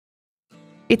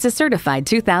It's a certified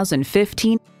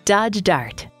 2015 Dodge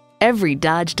Dart. Every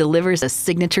Dodge delivers a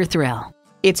signature thrill.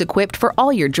 It's equipped for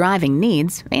all your driving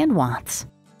needs and wants.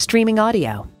 Streaming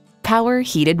audio, power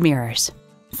heated mirrors,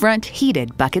 front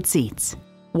heated bucket seats,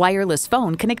 wireless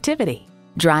phone connectivity,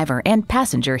 driver and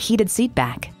passenger heated seat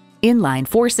back, inline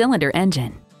 4-cylinder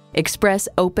engine, express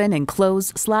open and close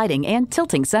sliding and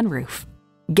tilting sunroof,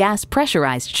 gas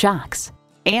pressurized shocks,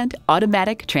 and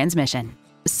automatic transmission.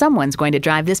 Someone's going to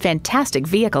drive this fantastic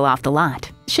vehicle off the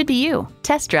lot. Should be you.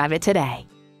 Test drive it today.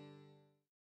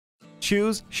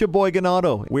 Choose Sheboygan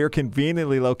Auto. We're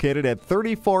conveniently located at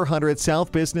 3400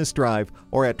 South Business Drive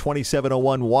or at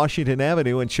 2701 Washington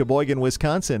Avenue in Sheboygan,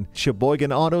 Wisconsin.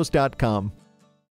 SheboyganAutos.com.